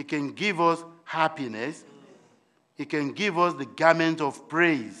 He can give us happiness. He can give us the garment of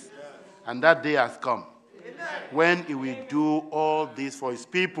praise. And that day has come when he will do all this for his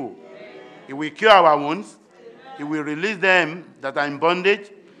people. He will cure our wounds. He will release them that are in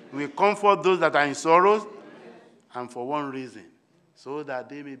bondage. He will comfort those that are in sorrows. And for one reason, so that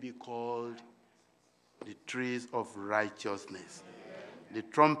they may be called the trees of righteousness. The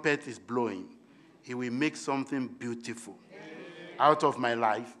trumpet is blowing. He will make something beautiful out of my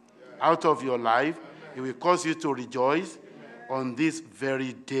life, out of your life. He will cause you to rejoice on this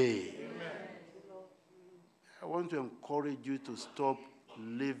very day. I want to encourage you to stop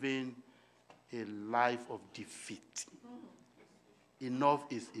living a life of defeat. Enough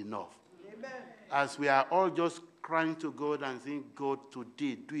is enough. Amen. As we are all just crying to God and saying, God,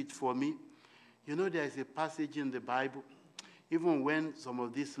 today, do it for me. You know, there is a passage in the Bible, even when some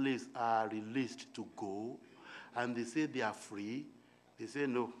of these slaves are released to go, and they say they are free, they say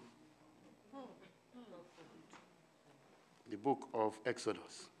no. The book of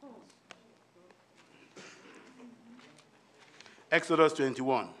Exodus. Exodus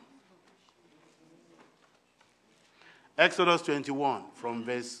 21. Exodus 21 from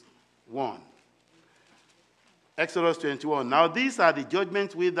verse 1. Exodus 21. Now these are the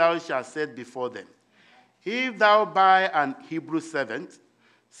judgments which thou shalt set before them. If thou buy an Hebrew servant,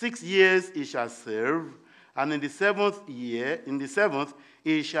 6 years he shall serve, and in the seventh,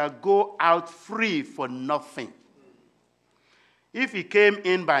 he shall go out free for nothing. If he came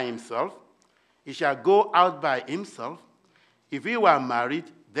in by himself, he shall go out by himself. If he were married,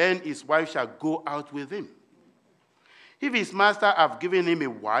 then his wife shall go out with him. If his master have given him a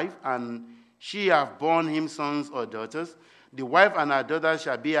wife, and she have borne him sons or daughters, the wife and her daughters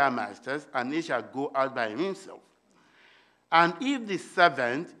shall be her masters, and he shall go out by himself. And if the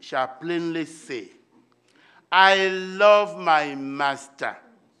servant shall plainly say, I love my master,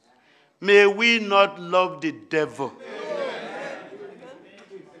 may we not love the devil?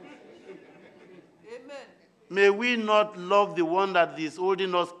 May we not love the one that is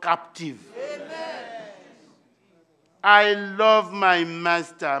holding us captive. Amen. I love my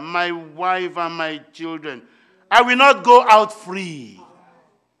master, my wife, and my children. I will not go out free.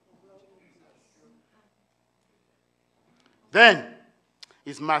 Then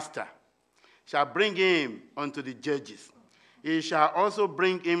his master shall bring him unto the judges. He shall also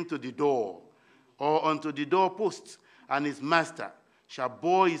bring him to the door, or unto the doorpost, and his master shall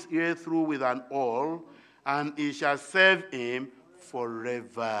bore his ear through with an awl, and he shall serve him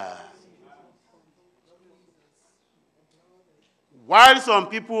forever. While some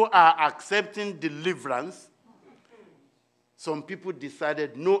people are accepting deliverance, some people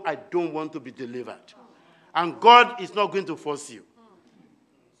decided, no, I don't want to be delivered. And God is not going to force you.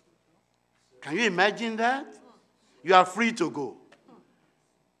 Can you imagine that? You are free to go.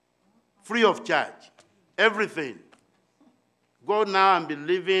 Free of charge. Everything. Go now and be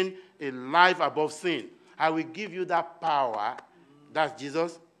living a life above sin. I will give you that power, that's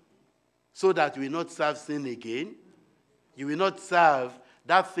Jesus, so that you will not serve sin again. You will not serve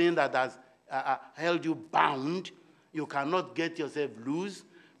that thing that has held you bound. You cannot get yourself loose,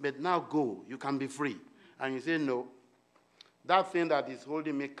 but now go. You can be free. And you say, no, that thing that is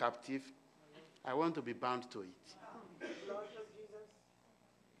holding me captive, I want to be bound to it.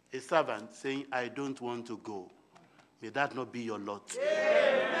 A servant saying, I don't want to go. May that not be your lot.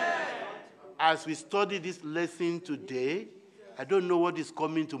 Amen. As we study this lesson today, I don't know what is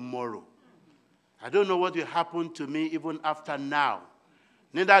coming tomorrow. I don't know what will happen to me even after now.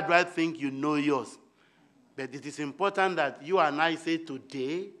 Neither do I think you know yours. But it is important that you and I say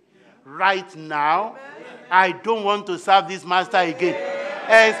today, right now, I don't want to serve this master again.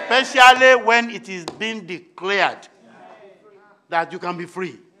 Especially when it is being declared that you can be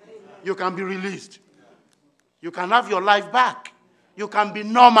free. You can be released. You can have your life back. You can be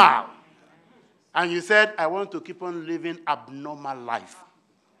normal. And you said, I want to keep on living abnormal life.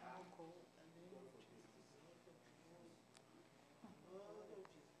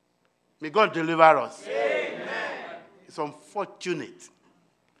 May God deliver us. Amen. It's unfortunate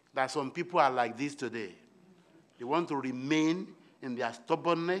that some people are like this today. They want to remain in their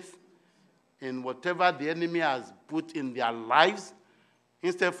stubbornness, in whatever the enemy has put in their lives,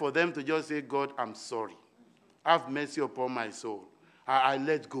 instead for them to just say, God, I'm sorry. Have mercy upon my soul. I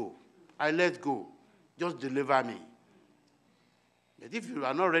let go. I let go. Just deliver me. But if you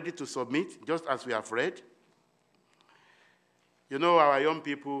are not ready to submit, just as we have read, you know, our young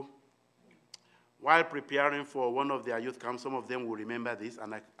people, while preparing for one of their youth camps, some of them will remember this,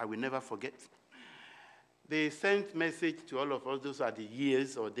 and I will never forget. They sent message to all of us. Those are the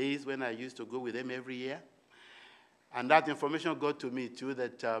years or days when I used to go with them every year. And that information got to me too,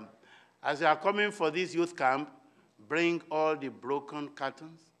 that as you are coming for this youth camp, bring all the broken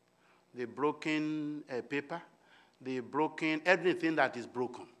cartons, the broken paper, the broken, everything that is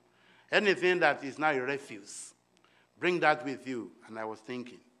broken, anything that is now a refuse. Bring that with you. And I was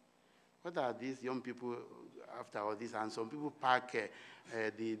thinking, what are these young people after all this? And some people pack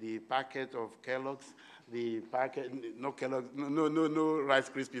the packet of Kellogg's, the packet, no Kellogg's, no Rice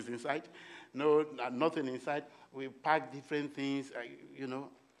Krispies inside, no, nothing inside. We pack different things, you know.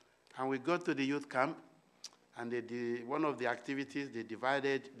 And we got to the youth camp, and one of the activities, they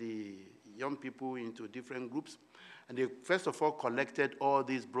divided the young people into different groups. And they, first of all, collected all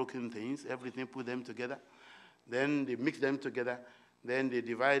these broken things, everything, put them together. Then they mixed them together. Then they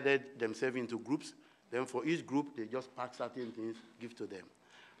divided themselves into groups. Then for each group, they just pack certain things, give to them.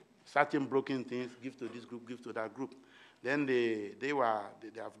 Certain broken things, give to this group, give to that group. Then they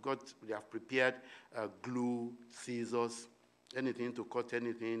have prepared glue, scissors, anything to cut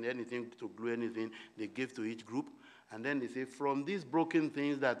anything to glue anything, they give to each group. And then they say, from these broken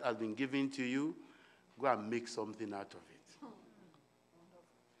things that have been given to you, go and make something out of it.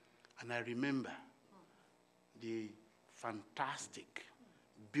 And I remember the fantastic,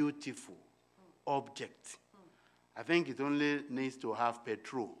 beautiful object. I think it only needs to have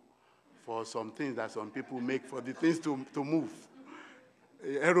petrol for some things that some people make for the things to move.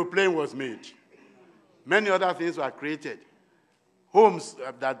 An aeroplane was made. Many other things were created. Homes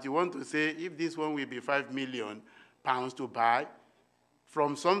that you want to say, if this one will be £5 million to buy,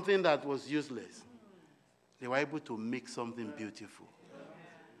 from something that was useless, they were able to make something beautiful.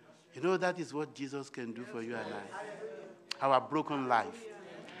 You know, that is what Jesus can do for you and I. Our broken life,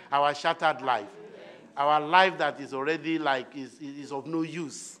 our shattered life, our life that is already like, is of no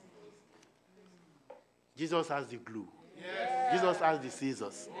use. Jesus has the glue. Yes. Jesus has the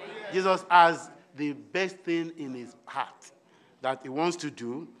scissors. Yes. Jesus has the best thing in his heart that he wants to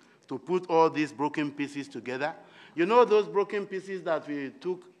do, to put all these broken pieces together. You know those broken pieces that we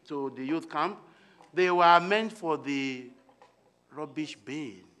took to the youth camp? They were meant for the rubbish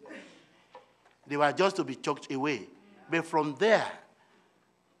bin. They were just to be chucked away. But from there,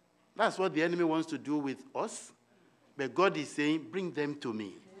 that's what the enemy wants to do with us. But God is saying, bring them to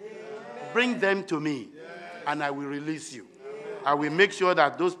me. Bring them to me, and I will release you. I will make sure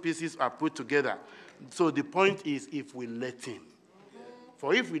that those pieces are put together. So the point is, if we let him.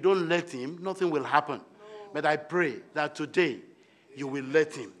 For if we don't let him, nothing will happen. But I pray that today, you will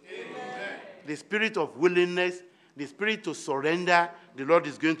let him. The spirit of willingness, the spirit to surrender, the Lord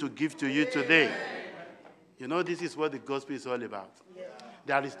is going to give to you today. You know, this is what the gospel is all about.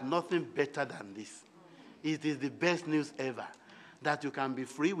 There is nothing better than this. It is the best news ever. That you can be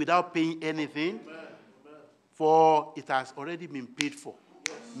free without paying anything. For it has already been paid for.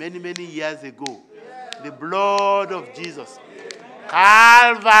 Many, many years ago. The blood of Jesus.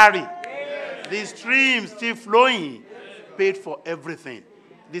 Calvary. The stream still flowing. Paid for everything.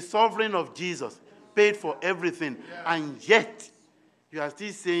 The sovereign of Jesus paid for everything. And yet, you are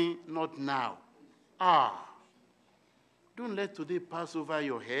still saying, not now. Don't let today pass over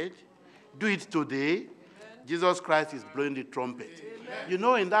your head. Do it today. Jesus Christ is blowing the trumpet. Amen. You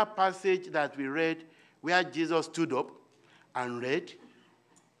know, in that passage that we read, where Jesus stood up and read,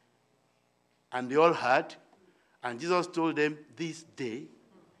 and they all heard, and Jesus told them, this day,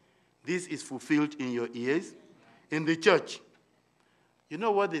 this is fulfilled in your ears, in the church. You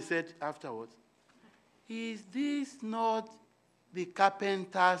know what they said afterwards? Is this not the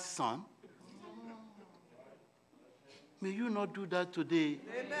carpenter's son? May you not do that today.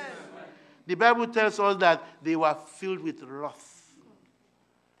 Amen. The Bible tells us that they were filled with wrath.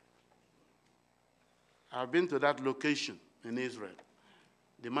 I've been to that location in Israel,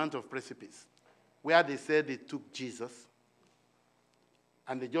 the Mount of Precipice, where they said they took Jesus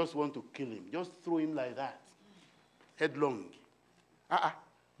and they just want to kill him, just throw him like that, headlong.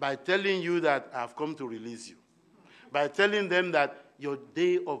 By telling you that I've come to release you. By telling them that your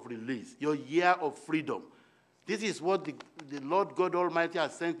day of release, your year of freedom, this is what the Lord God Almighty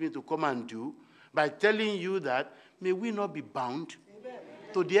has sent me to come and do. By telling you that, may we not be bound. Amen.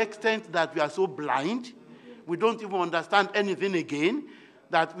 To the extent that we are so blind, we don't even understand anything again,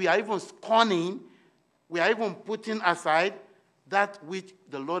 that we are even scorning, we are even putting aside that which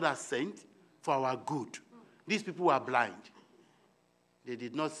the Lord has sent for our good. These people were blind. They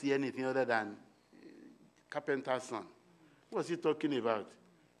did not see anything other than carpenter's son. What was he talking about?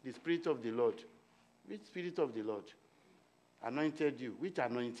 The Spirit of the Lord. Which Spirit of the Lord anointed you? Which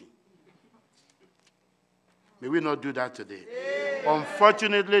anointing? May we not do that today. Amen.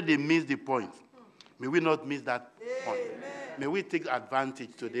 Unfortunately, they missed the point. May we not miss that point. Amen. May we take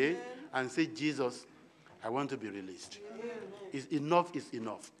advantage today and say, Jesus, I want to be released. Enough is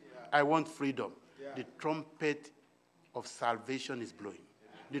enough. I want freedom. The trumpet of salvation is blowing.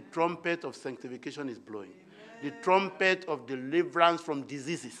 The trumpet of sanctification is blowing. The trumpet of deliverance from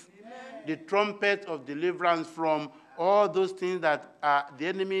diseases. The trumpet of deliverance from all those things that the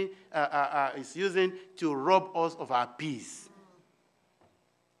enemy is using to rob us of our peace.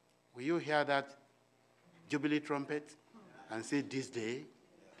 Will you hear that Jubilee trumpet and say, this day,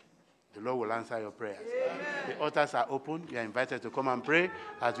 the Lord will answer your prayers. Amen. The altars are open. You are invited to come and pray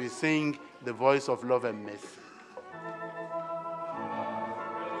as we sing the voice of love and mercy.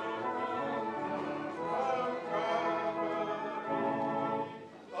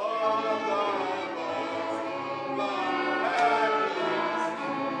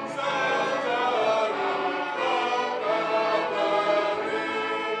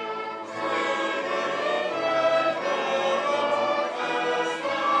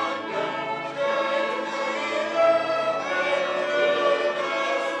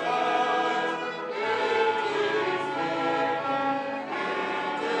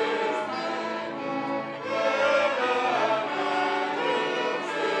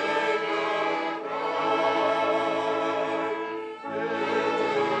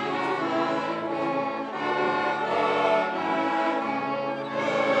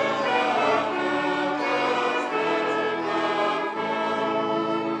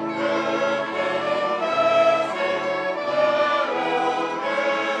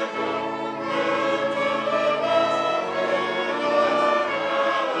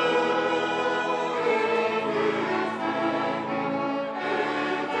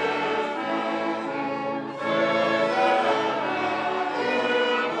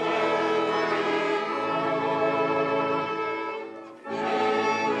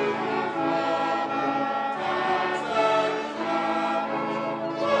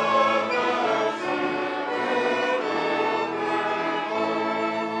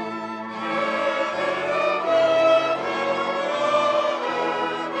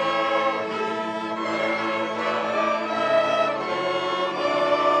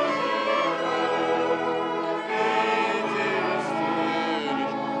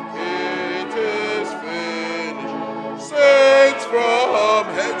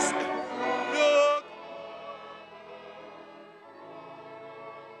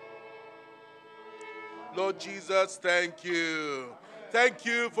 Lord Jesus, thank you. Thank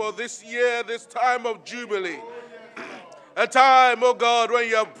you for this year, this time of Jubilee. A time, oh God, when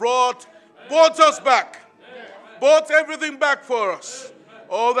you have brought us back. Bought everything back for us.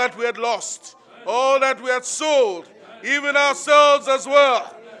 All that we had lost. All that we had sold. Even ourselves as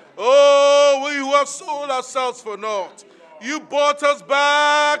well. Oh, we who have sold ourselves for naught. You bought us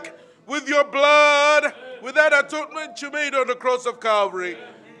back with your blood, with that atonement you made on the cross of Calvary.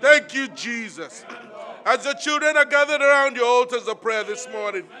 Thank you, Jesus. As the children are gathered around your altars of prayer this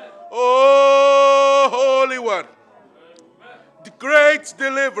morning, oh, Holy One, the great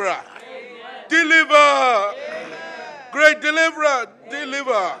deliverer, deliver, great deliverer,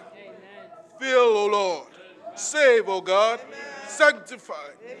 deliver. Fill, O Lord, save, O God, sanctify.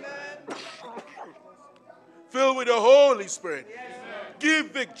 Filled with the Holy Spirit. Give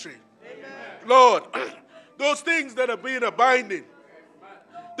victory. Lord, those things that have been a binding,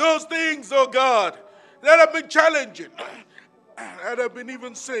 those things, oh God, that have been challenging, that have been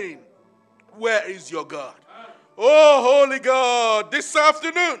even saying, where is your God? Oh, Holy God, this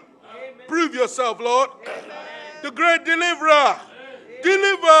afternoon, prove yourself, Lord. The great deliverer,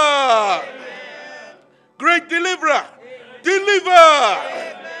 deliver. Great deliverer, deliver.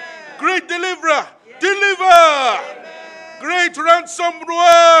 Great deliverer, deliver. Great ransomed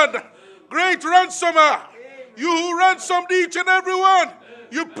one, great ransomer. You who ransomed each and every one,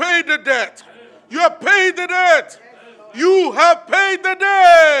 you paid the debt. You have paid the debt. You have paid the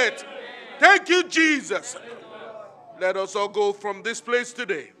debt. Thank you, Jesus. Let us all go from this place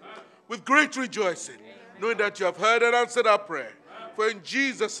today with great rejoicing, knowing that you have heard and answered our prayer. For in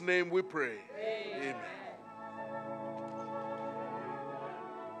Jesus' name we pray.